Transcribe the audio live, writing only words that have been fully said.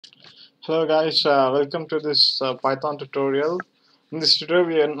Hello guys, welcome to this Python tutorial. In this tutorial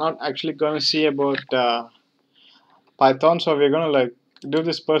we are not actually going to see about Python, so we're going to do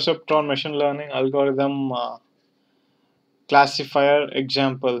this perceptron machine learning algorithm classifier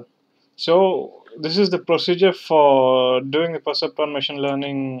example. So this is the procedure for doing the perceptron machine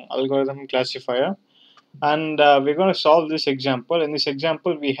learning algorithm classifier, and we're going to solve this example. In this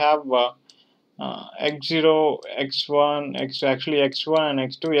example we have x0, x1, x actually x1 and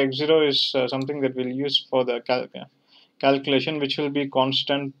x2. x0 is something that we'll use for the calculation, which will be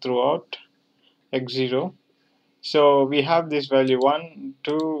constant throughout x0. So we have this value 1,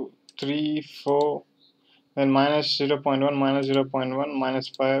 2, 3, 4, then minus 0.1, minus 0.1, minus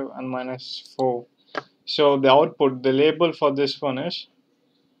 5, and minus 4. So the output, the label for this one is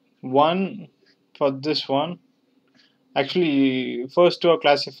 1 for this one. Actually, first two are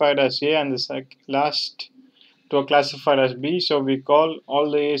classified as A and the last two are classified as B. So we call all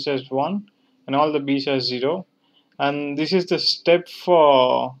the A's as 1 and all the B's as 0. And this is the step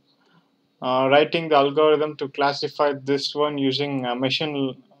for writing the algorithm to classify this one using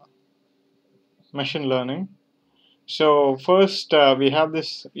machine learning. So first we have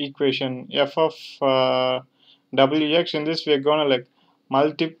this equation f of wx. In this we are gonna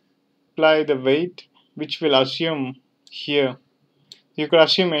multiply the weight, which will assume here. You could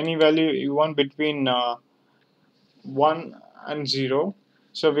assume any value you want between 1 and 0.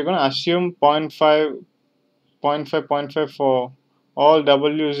 So we're gonna assume zero point 0.5, zero point 0.5, zero point 0.5 for all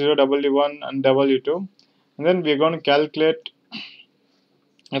w0, w1, and w2, and then we're going to calculate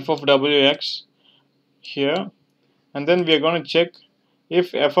f of wx here, and then we're going to check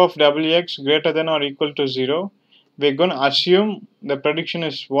if f of wx greater than or equal to 0. We're going to assume the prediction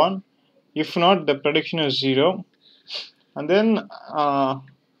is 1. If not, the prediction is 0. And then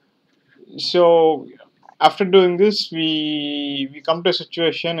so after doing this, we come to a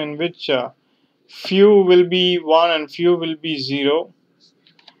situation in which few will be 1 and few will be 0,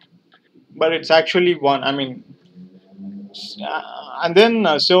 but it's actually 1. I mean, and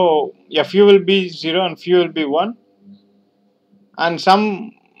then so yeah, few will be 0 and few will be 1, and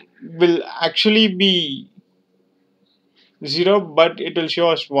some will actually be 0 but it will show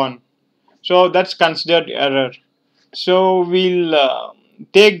us 1, so that's considered error. So we'll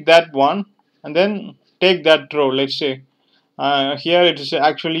take that one and then take that row. Let's say here it is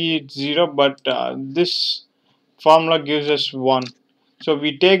actually 0, but this formula gives us 1. So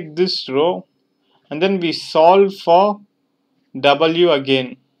we take this row and then we solve for w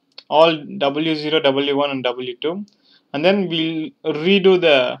again, all w0, w1, and w2, and then we'll redo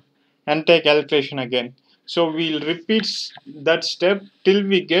the entire calculation again. So we'll repeat that step till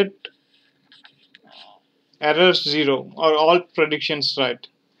we get error 0 or all predictions right.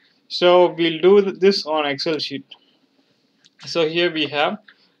 So we'll do this on Excel sheet. So here we have,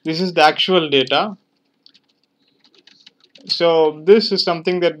 this is the actual data. So this is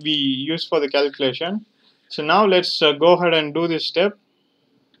something that we use for the calculation. So now let's go ahead and do this step.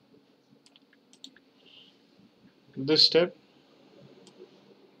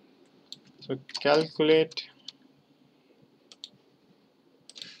 So calculate,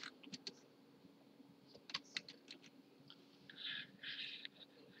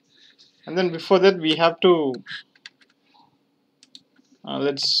 and then before that we have to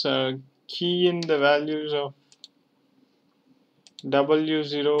let's key in the values of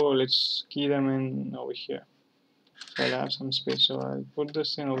w0. Let's key them in over here. So I'll have some space, so I'll put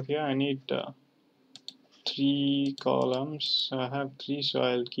this in over here. I need 3 columns. I have 3, so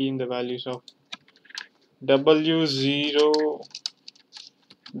I'll key in the values of w0,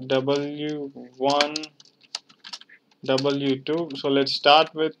 w1, w2. So let's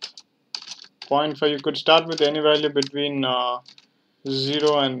start with 0.5. You could start with any value between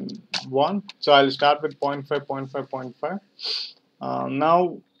 0 and 1. So I'll start with 0.5, 0.5, 0.5.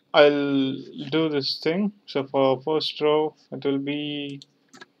 Now I'll do this thing. So for first row it will be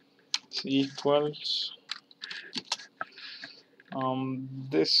equals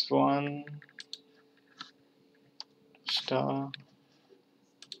this one star,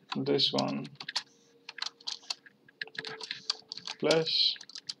 this one plus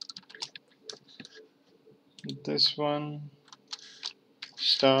this one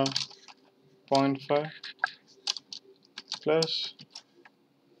star 0.5 plus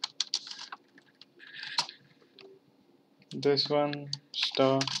this one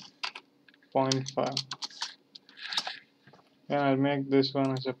star 0.5, and I'll make this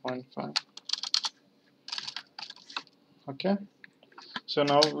one as a 0.5. Okay, so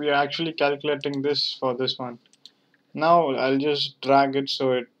now we are actually calculating this for this one. Now I'll just drag it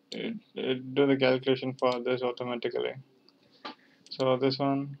so it do the calculation for this automatically. So this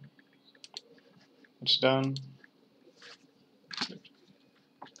one, it's done.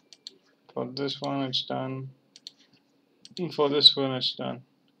 For this one, it's done. And for this one, it's done.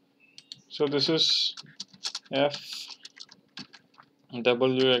 So this is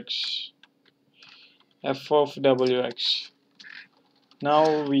FWX, F of WX.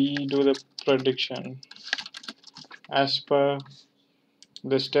 Now we do the prediction as per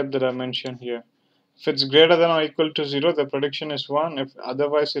the step that I mentioned here. If it's greater than or equal to 0, the prediction is 1. If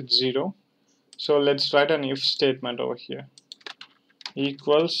otherwise, it's 0. So let's write an if statement over here.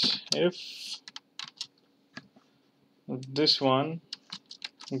 Equals if this one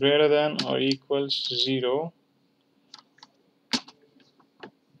greater than or equals 0,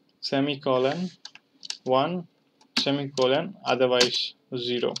 semicolon 1, semicolon, otherwise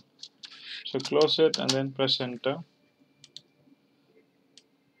 0. So close it and then press enter.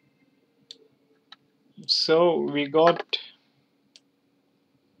 So we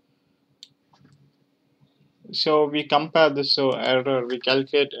compare this, so error, we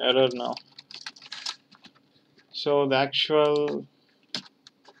calculate error now. So the actual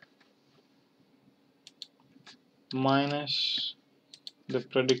minus the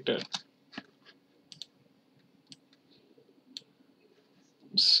predicted.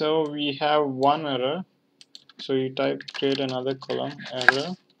 So we have one error. So you create another column,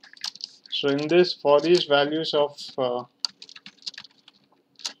 error. So in this, for these values of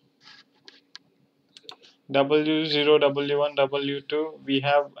W0, W1, W2, we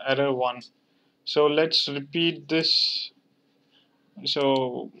have error 1. So let's repeat this.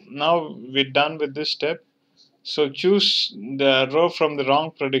 So now we're done with this step. So choose the row from the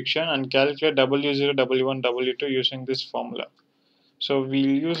wrong prediction and calculate W0, W1, W2 using this formula. So we'll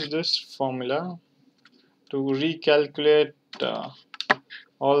use this formula to recalculate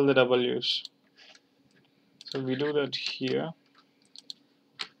all the W's. So we do that here.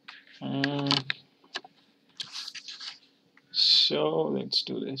 So let's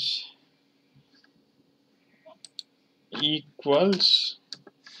do this. Equals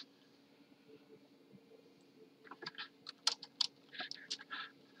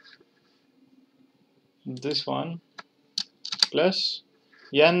this one plus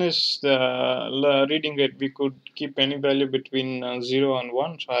n is the reading rate. We could keep any value between 0 and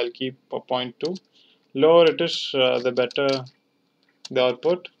 1, so I'll keep 0.2. Lower it is, the better the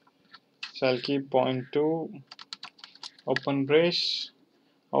output. So I'll keep 0.2, open brace,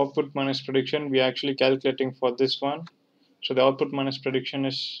 output minus prediction. We're actually calculating for this one. So the output minus prediction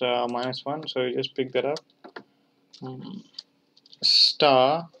is -1. So you just pick that up.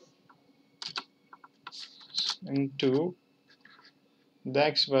 Star into the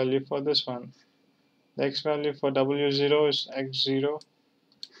x value for this one. The x value for W0 is x0,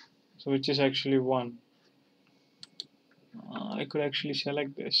 so which is actually 1. I could actually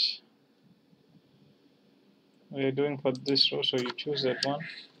select this. We are doing for this row, so you choose that one.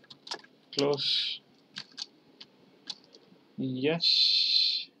 Close.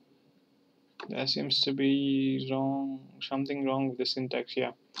 Yes. There seems to be something wrong with the syntax.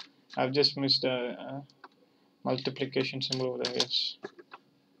 Yeah, I've just missed a multiplication symbol over there. Yes.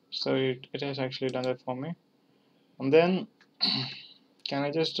 So it has actually done that for me. And then can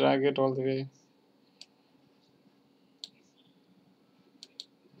I just drag it all the way?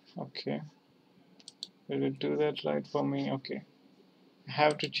 Okay. Will it do that right for me? Okay. I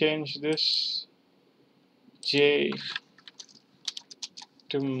have to change this J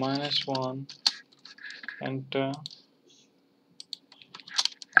to -1, enter,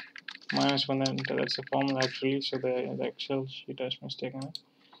 -1, enter. That's the formula actually, so the Excel sheet has mistaken it.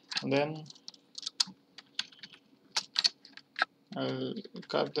 And then I'll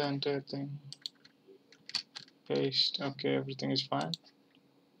cut the entire thing, paste. Okay, everything is fine.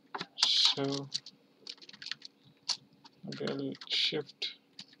 So okay, I'll shift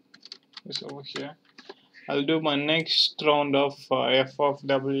this over here. I'll do my next round of f of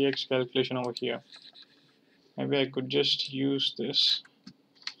wx calculation over here. Maybe I could just use this,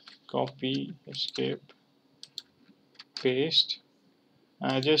 copy, escape, paste.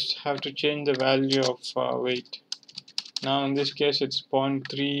 I just have to change the value of weight. Now in this case it's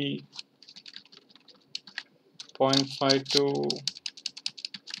 0.3, 0.52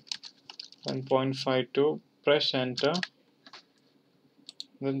 and 0.52. Press enter,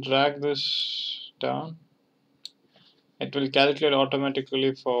 then drag this down. It will calculate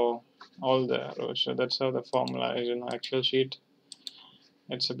automatically for all the rows. So that's how the formula is in Excel sheet.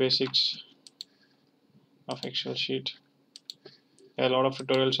 It's the basics of Excel sheet. There are a lot of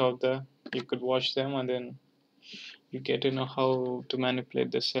tutorials out there. You could watch them and then you get to know how to manipulate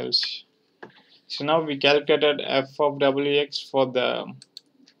the cells. So now we calculated f of wx for the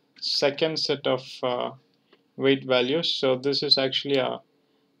second set of weight values. So this is actually a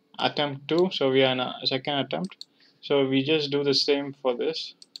attempt 2, so we are in a second attempt. So we just do the same for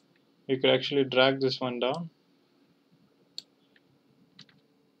this. You could actually drag this one down,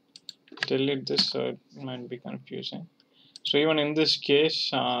 delete this so it might be confusing. So even in this case,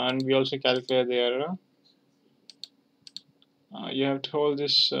 and we also calculate the error, you have to hold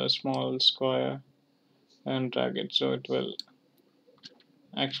this small square and drag it, so it will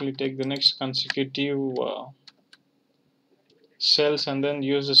actually take the next consecutive cells and then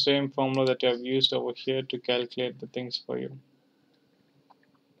use the same formula that you have used over here to calculate the things for you.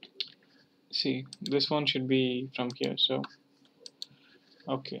 See, this one should be from here, so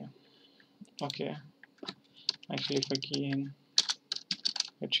okay, actually if I key in,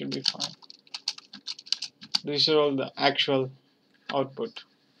 it should be fine. These are all the actual output,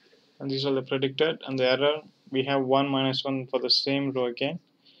 and these are the predicted, and the error, we have 1 minus 1 for the same row again.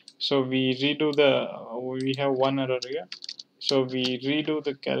 So we redo we have one error here, so we redo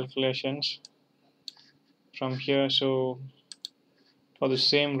the calculations from here. So for the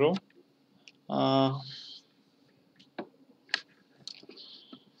same row,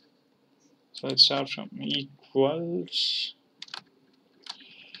 so let's start from equals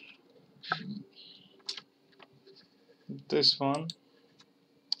this one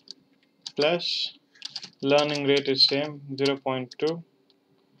plus learning rate is same 0.2,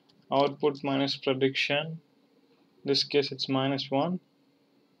 output minus prediction, this case it's -1,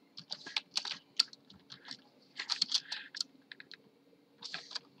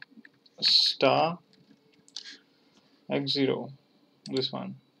 star x0, this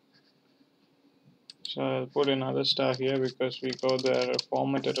one. So I'll put another star here because we got the error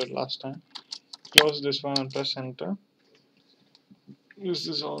formatted it last time. Close this one and press enter. This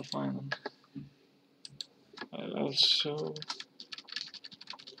is all fine. I'll also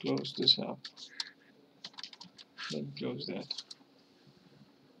close this up, then close that.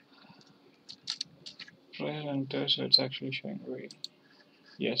 Press enter, so it's actually showing green.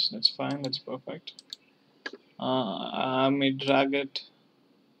 Yes, that's fine, that's perfect. I may drag it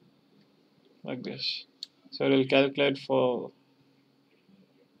like this, so it will calculate for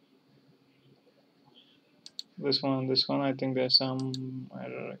this one and this one. I think there's some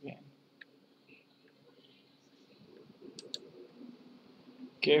error again.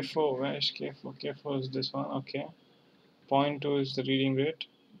 K4, where is K4? K4 is this one, okay. 0.2 is the reading rate,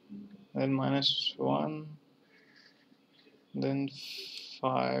 then -1, then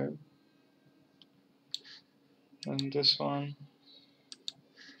 5, then this one.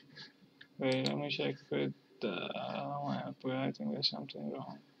 Wait, let me check with my output. I think there's something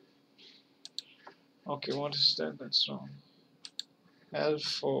wrong. Okay, what is that that's wrong?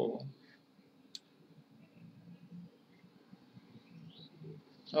 L4.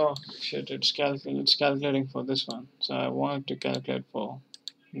 Oh shit, it's calculating for this one. So I wanted to calculate for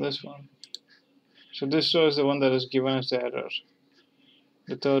this one. So this row is the one that is given as the error.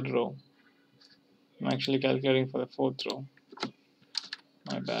 The third row. I'm actually calculating for the fourth row.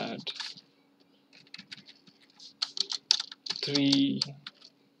 My bad. 3.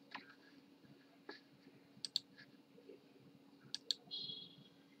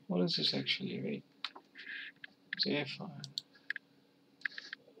 What is this actually? Wait. J5.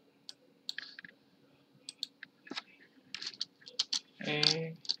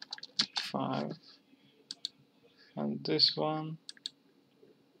 A5. And this one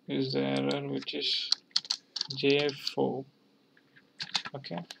is the error, which is J4.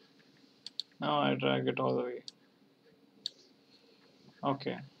 Okay. Now I drag it all the way.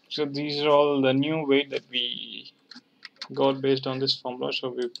 Okay. So these are all the new weight that we got based on this formula. So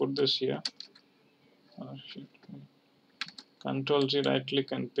we put this here. Oh, shit. Control Z, right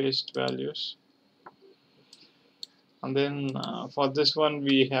click and paste values. And then for this one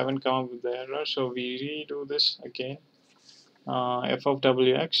we haven't come up with the error, so we redo this again. F of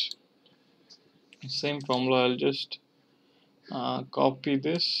wx, same formula. I'll just copy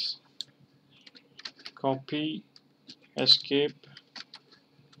this, copy, escape,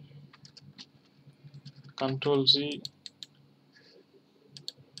 Control Z,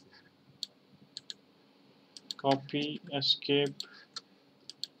 copy, escape,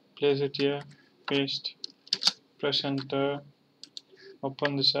 place it here, paste, press enter,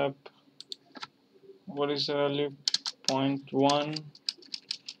 open this up. What is the value? 0.1.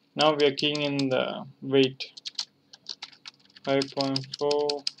 Now we are keying in the weight.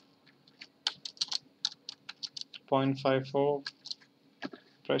 5.4, 0.54,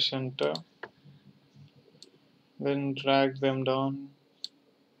 press enter, then drag them down.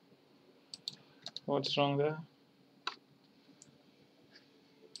 What's wrong there?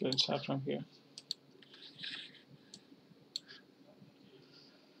 Let's start from here.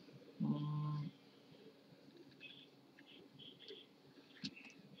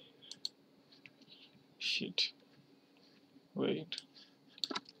 Shit. Wait.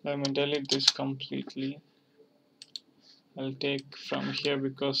 Let me delete this completely. I'll take from here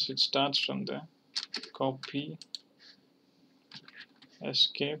because it starts from there. Copy.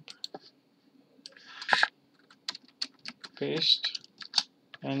 Escape. Paste.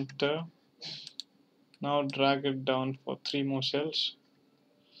 Enter. Now drag it down for 3 more cells.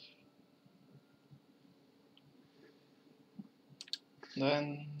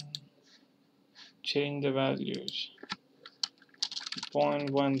 Then change the values.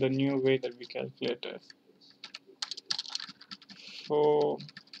 0.1, the new way that we calculated. 4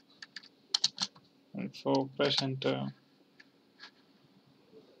 and 4, press enter.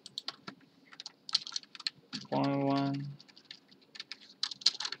 0.1,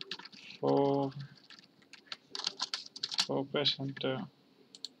 4, 4, press enter.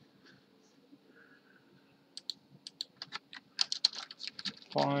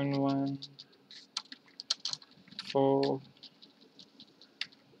 0.1, 4,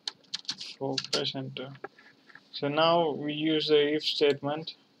 4, press enter. So now we use the if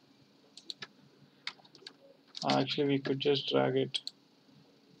statement. Actually, we could just drag it.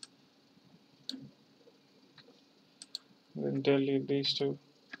 Then delete these two.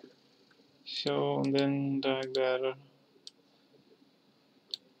 So then drag the error.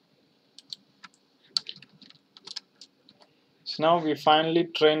 So now we finally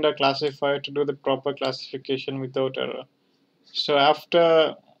trained our classifier to do the proper classification without error. So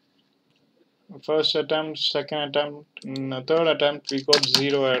after first attempt, second attempt, third attempt, we got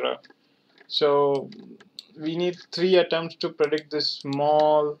 0 error. So we need 3 attempts to predict this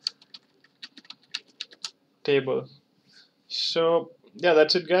small table. So yeah,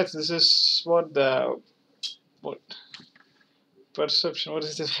 that's it, guys. This is what perception. What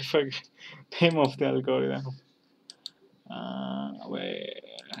is this? I forget the name of the algorithm. Wait.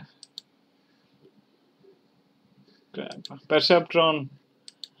 Perceptron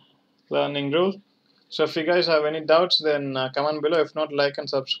learning rule. So if you guys have any doubts, then comment below. If not, like and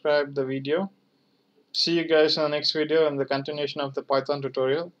subscribe the video. See you guys in the next video and the continuation of the Python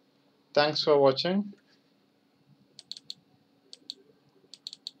tutorial. Thanks for watching.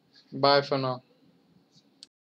 Bye for now.